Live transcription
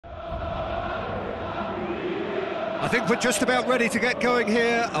I think we're just about ready to get going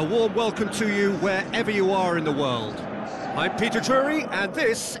here. A warm welcome to you wherever you are in the world. I'm Peter Drury, and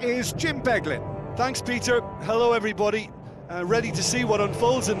this is Jim Beglin. Thanks, Peter. Hello, everybody. Ready to see what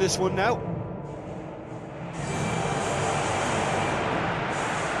unfolds in this one now.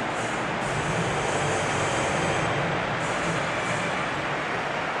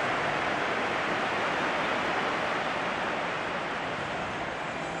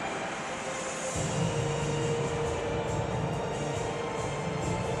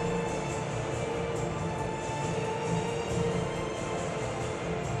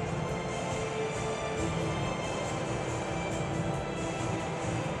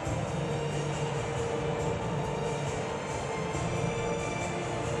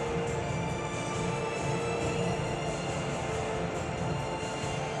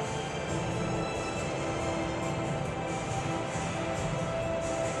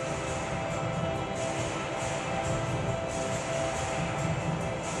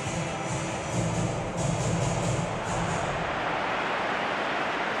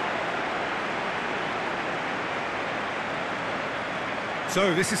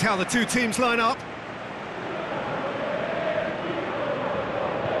 So this is how the two teams line up.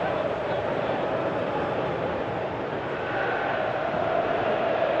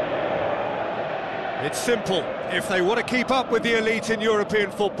 It's simple. If they want to keep up with the elite in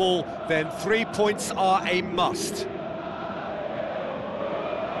European football, then 3 points are a must.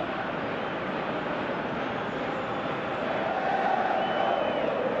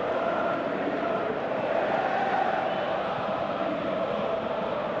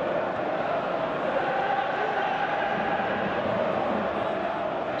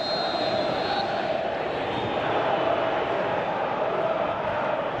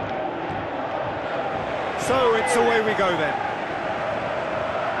 So it's away we go then.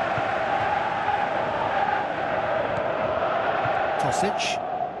 Tosic.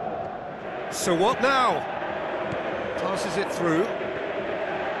 So what now? Passes it through.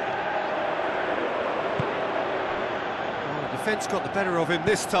 Oh, the defence got the better of him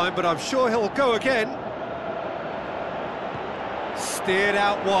this time, but I'm sure he'll go again. Steered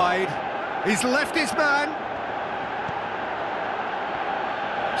out wide. He's left his man.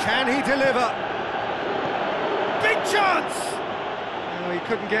 Can he deliver? Big chance! Oh, he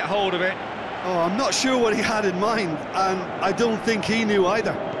couldn't get hold of it. Oh, I'm not sure what he had in mind, and I don't think he knew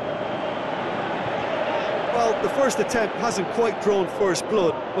either. Well, the first attempt hasn't quite drawn first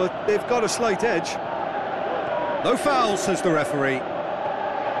blood, but they've got a slight edge. No foul, says the referee.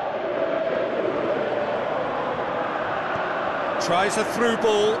 Tries a through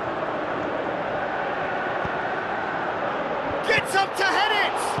ball. Gets up to head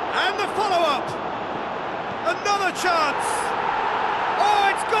it! And the follow-up! Another chance! Oh,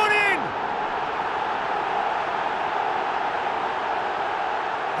 it's gone in!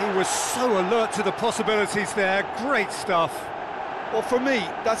 He was so alert to the possibilities there. Great stuff. Well, for me,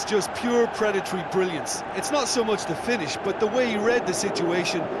 that's just pure predatory brilliance. It's not so much the finish, but the way he read the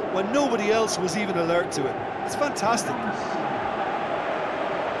situation when nobody else was even alert to it. It's fantastic.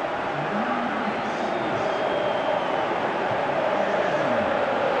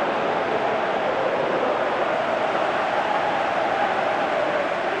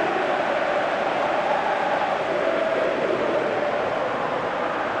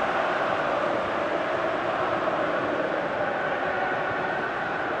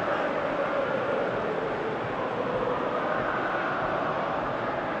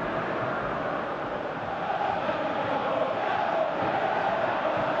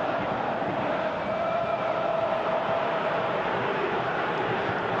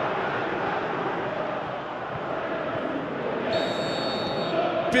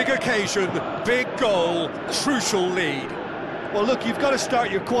 Big occasion, big goal, crucial lead. Well, look, you've got to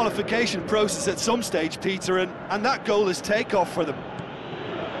start your qualification process at some stage, Peter, and that goal is takeoff for them.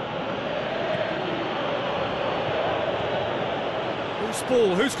 Who's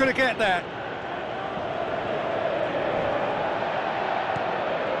ball? Who's going to get that?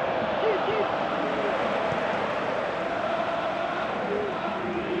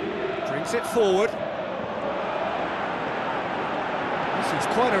 Brings it forward. This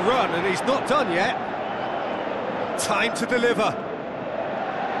is quite a run, and he's not done yet. Time to deliver.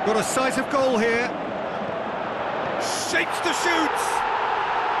 Got a sight of goal here. Shapes to shoot.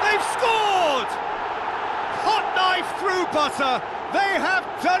 They've scored! Hot knife through butter. They have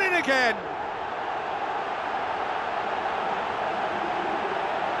done it again.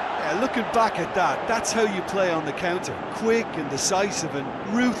 Yeah, looking back at that, that's how you play on the counter. Quick and decisive and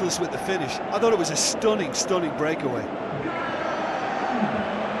ruthless with the finish. I thought it was a stunning, stunning breakaway.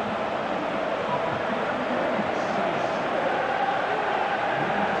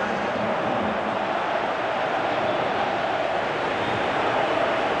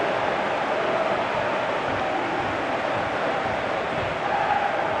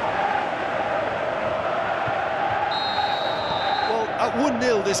 At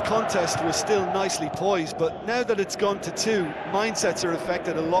 1-0, this contest was still nicely poised, but now that it's gone to 2, mindsets are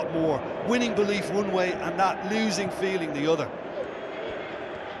affected a lot more. Winning belief one way and that losing feeling the other.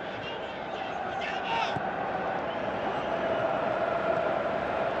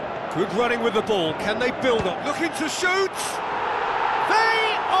 Good running with the ball. Can they build up? Looking to shoot!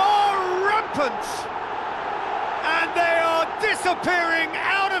 They are rampant! And they are disappearing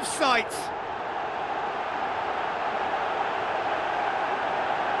out of sight!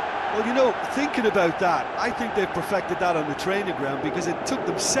 Well, you know, thinking about that, I think they've perfected that on the training ground because it took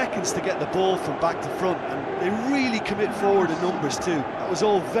them seconds to get the ball from back to front, and they really commit forward in numbers too. That was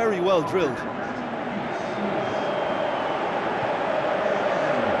all very well drilled.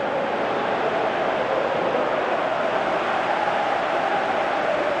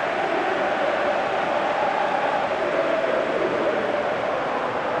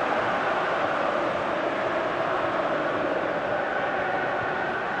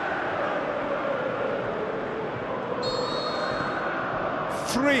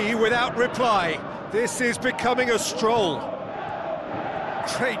 Three without reply. This is becoming a stroll.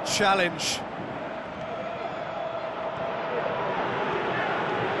 Great challenge.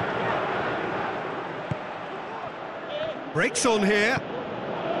 Breaks on here.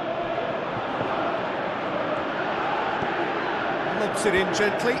 Lobs it in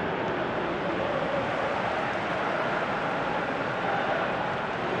gently.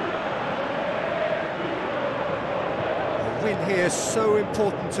 Win here so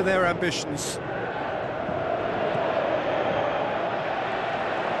important to their ambitions.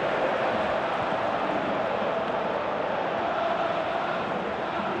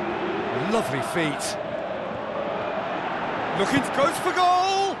 Lovely feet. Looking, goes for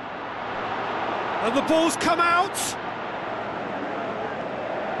goal! And the ball's come out!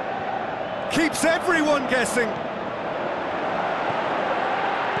 Keeps everyone guessing.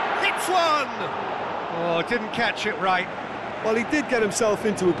 Hits one! Oh, didn't catch it right. Well, he did get himself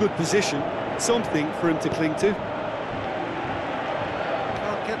into a good position, something for him to cling to.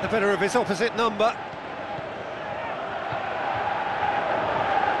 Can't get the better of his opposite number.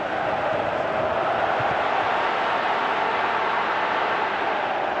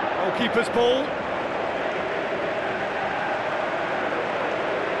 Goalkeeper's ball.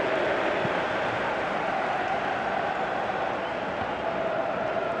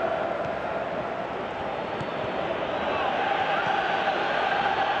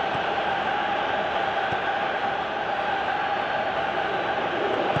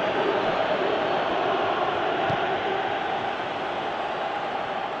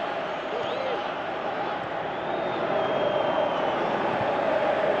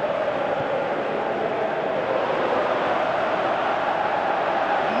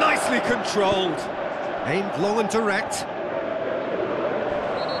 Controlled, aimed long and direct,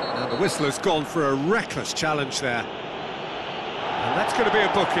 and the whistler's gone for a reckless challenge there, and that's going to be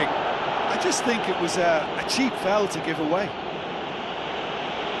a booking. I just think it was a cheap foul to give away.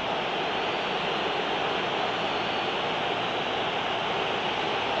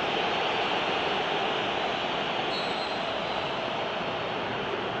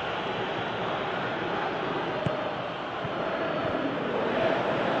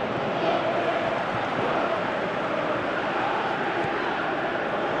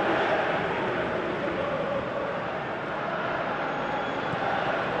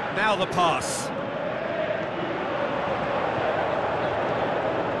 Now the pass.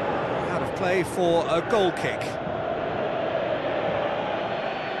 Out of play for a goal kick.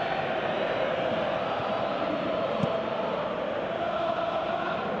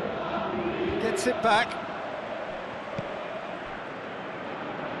 Gets it back.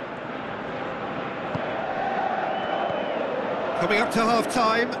 Coming up to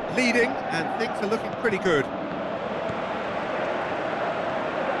half-time, leading, and things are looking pretty good.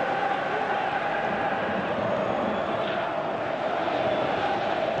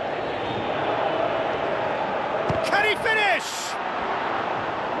 Can he finish?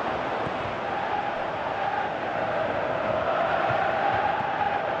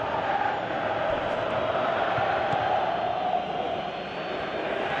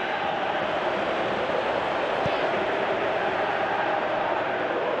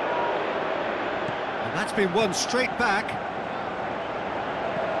 And that's been won straight back.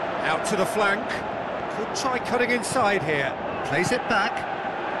 Out to the flank. Could try cutting inside here. Plays it back.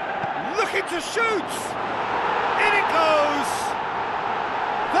 Looking to shoot! In it goes!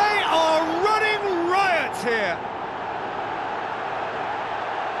 They are running riot here!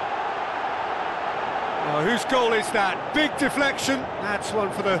 Oh, whose goal is that? Big deflection. That's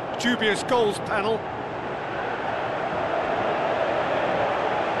one for the dubious goals panel.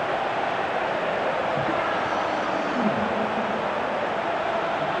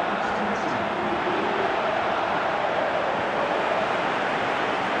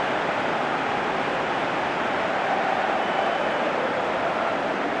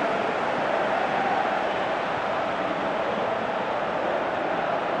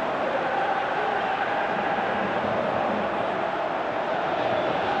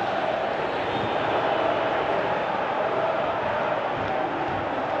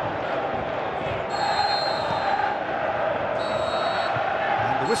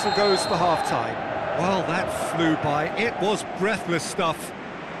 whistle goes for half-time. Well, that flew by. It was breathless stuff.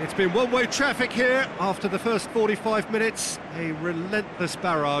 It's been one-way traffic here after the first 45 minutes. A relentless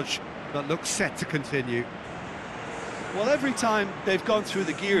barrage that looks set to continue. Well, every time they've gone through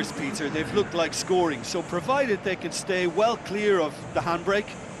the gears, Peter, they've looked like scoring. So provided they can stay well clear of the handbrake,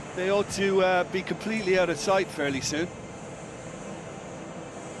 they ought to be completely out of sight fairly soon.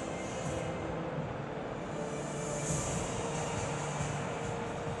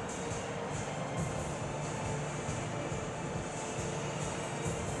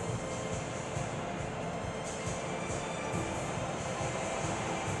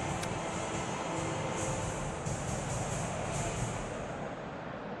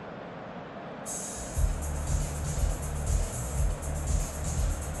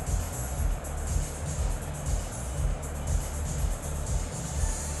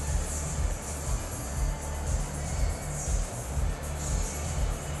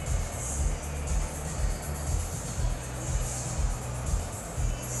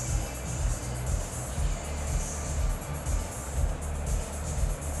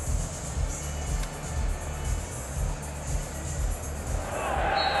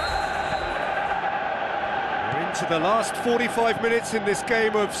 To the last 45 minutes in this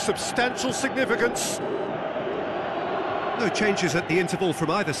game of substantial significance. No changes at the interval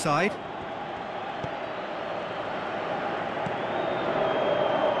from either side.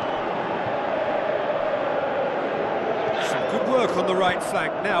 Some good work on the right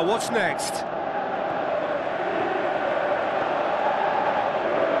flank. Now, what's next?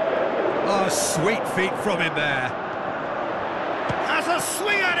 Oh, sweet feet from him there. Has a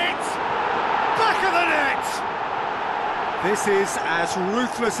swing at it! Back of the net! This is as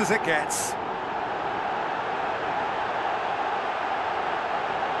ruthless as it gets.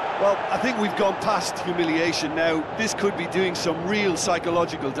 Well, I think we've gone past humiliation now. This could be doing some real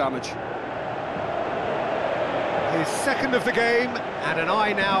psychological damage. His second of the game, and an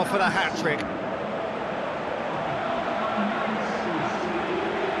eye now for the hat-trick.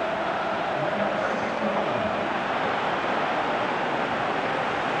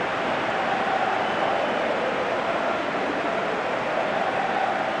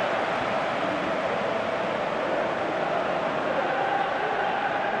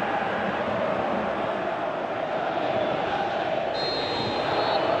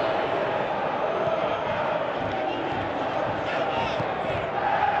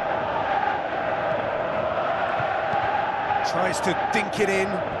 Tries to dink it in.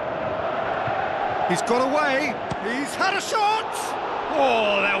 He's got away. He's had a shot.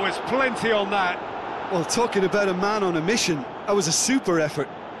 Oh, there was plenty on that. Well, talking about a man on a mission, that was a super effort.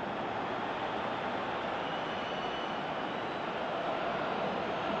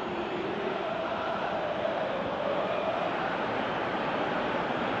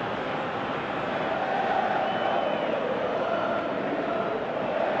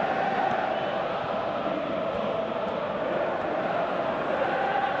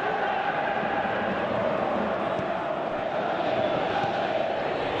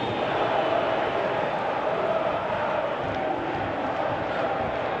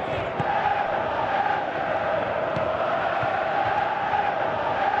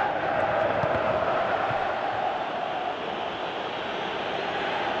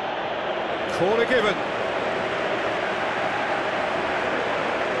 Corner given.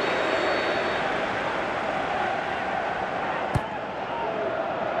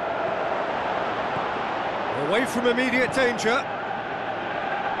 Away from immediate danger.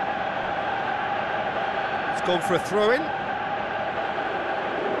 It's gone for a throw-in.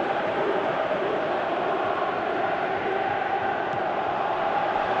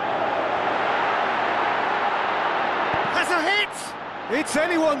 Has a hit! It's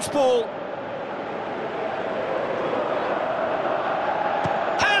anyone's ball.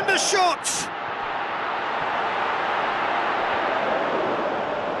 Shot!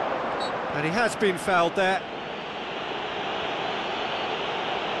 And he has been fouled there.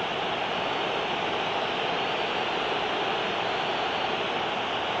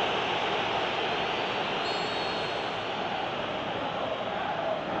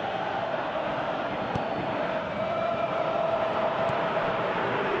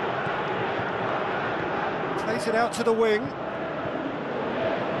 Plays it out to the wing.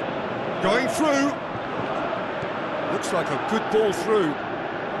 Going through. Looks like a good ball through.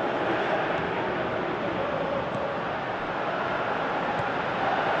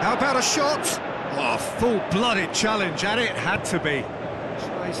 How about a shot? Oh, full-blooded challenge, and it had to be.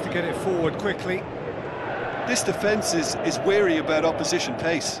 Tries to get it forward quickly. This defence is wary about opposition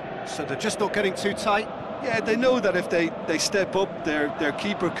pace. So they're just not getting too tight. Yeah, they know that if they step up, their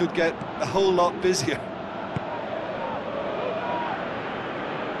keeper could get a whole lot busier.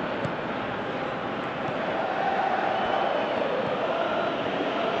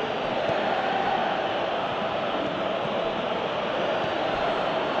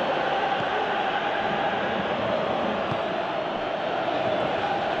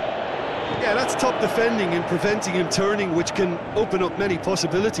 Yeah, that's top defending and preventing him turning, which can open up many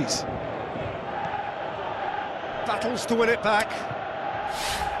possibilities. Battles to win it back.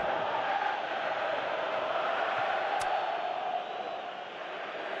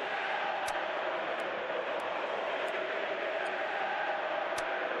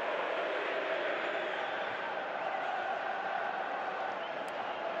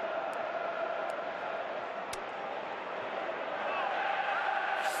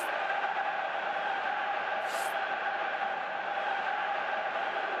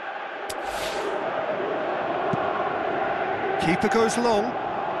 Keeper goes long.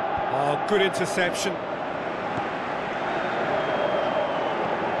 Oh, good interception.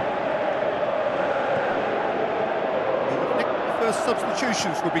 The first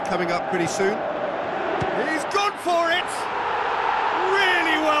substitutions will be coming up pretty soon. He's gone for it!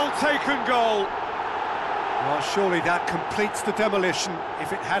 Really well taken goal. Well, surely that completes the demolition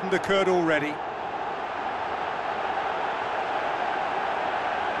if it hadn't occurred already.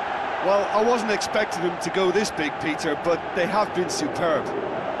 Well, I wasn't expecting them to go this big, Peter, but they have been superb. He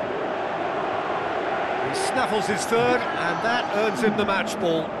snaffles his third, and that earns him the match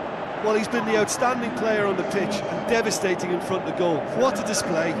ball. Well, he's been the outstanding player on the pitch and devastating in front of goal. What a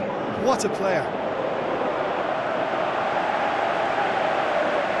display, what a player.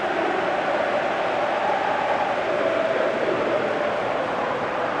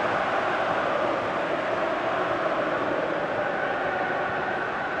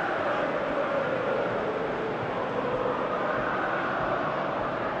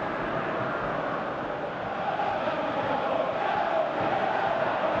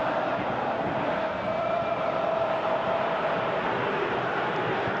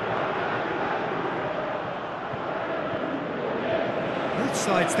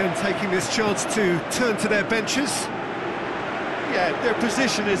 Sides then taking this chance to turn to their benches. Yeah, their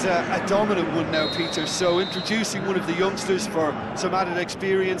position is a dominant one now, Peter, so introducing one of the youngsters for some added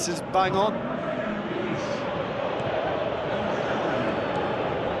experience is bang on.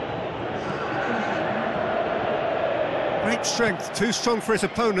 Great strength, too strong for his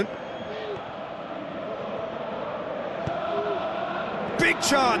opponent. Big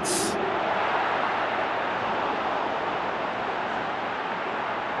chance!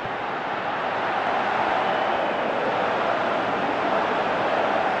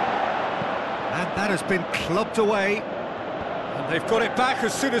 That has been clubbed away, and they've got it back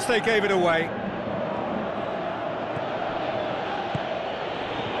as soon as they gave it away.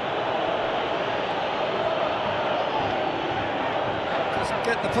 Doesn't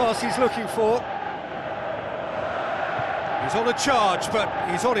get the pass he's looking for. He's on a charge, but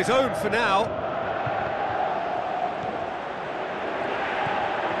he's on his own for now.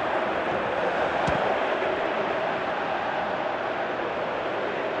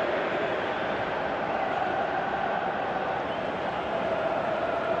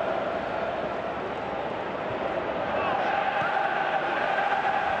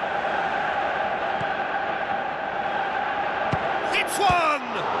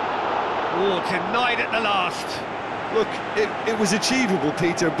 Oh, denied at the last. Look, it was achievable,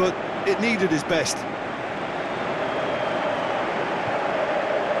 Peter, but it needed his best.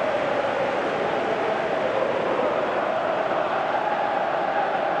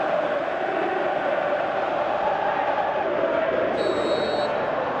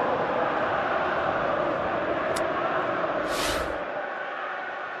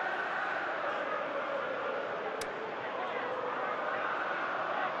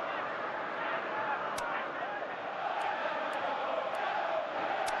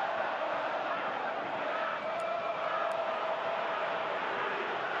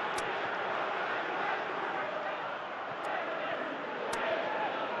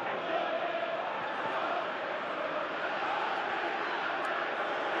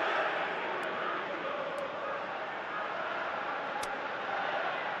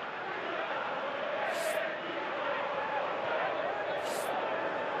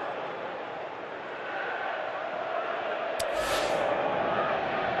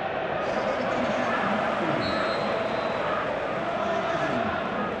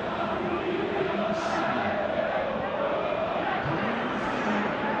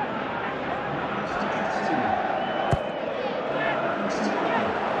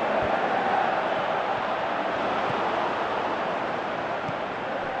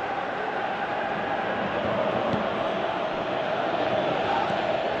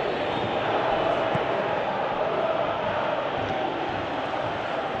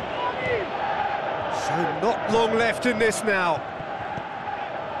 Not long left in this now.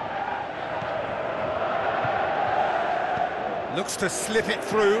 Looks to slip it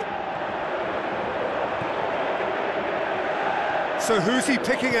through. So who's he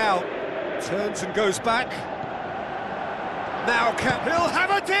picking out? Turns and goes back. Now he'll have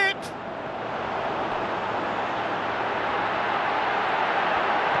a dip!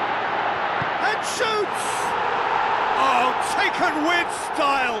 And shoots! Oh, taken with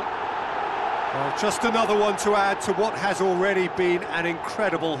style! Well, just another one to add to what has already been an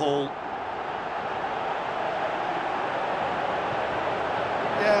incredible haul.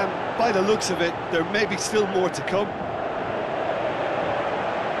 Yeah, by the looks of it, there may be still more to come.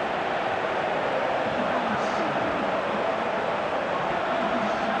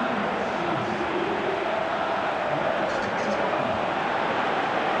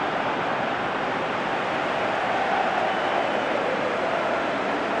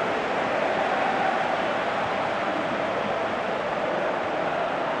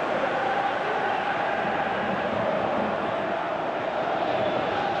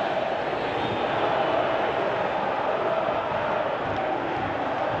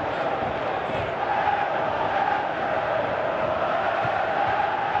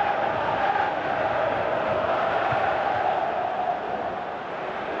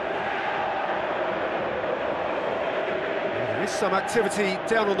 Some activity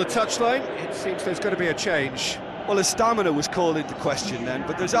down on the touchline. It seems there's going to be a change. Well, his stamina was called into question then,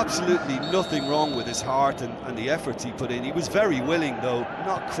 but there's absolutely nothing wrong with his heart and the efforts he put in. He was very willing, though,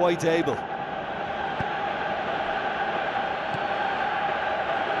 not quite able.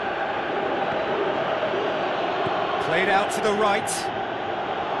 Played out to the right.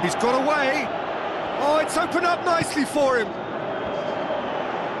 He's got away. Oh, it's opened up nicely for him.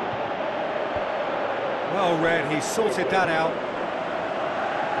 Well read, he sorted that out.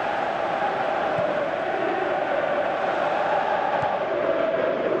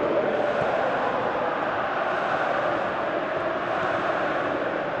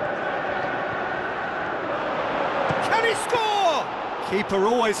 Can he score? Keeper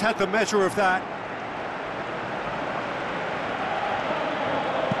always had the measure of that.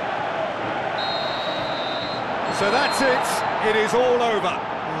 So that's it. It is all over.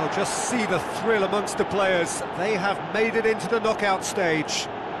 Well, just see the thrill amongst the players. They have made it into the knockout stage.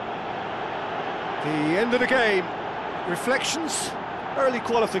 The end of the game. Reflections? Early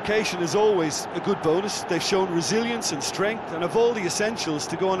qualification is always a good bonus. They've shown resilience and strength and have all the essentials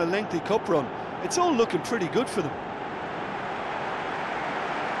to go on a lengthy cup run. It's all looking pretty good for them.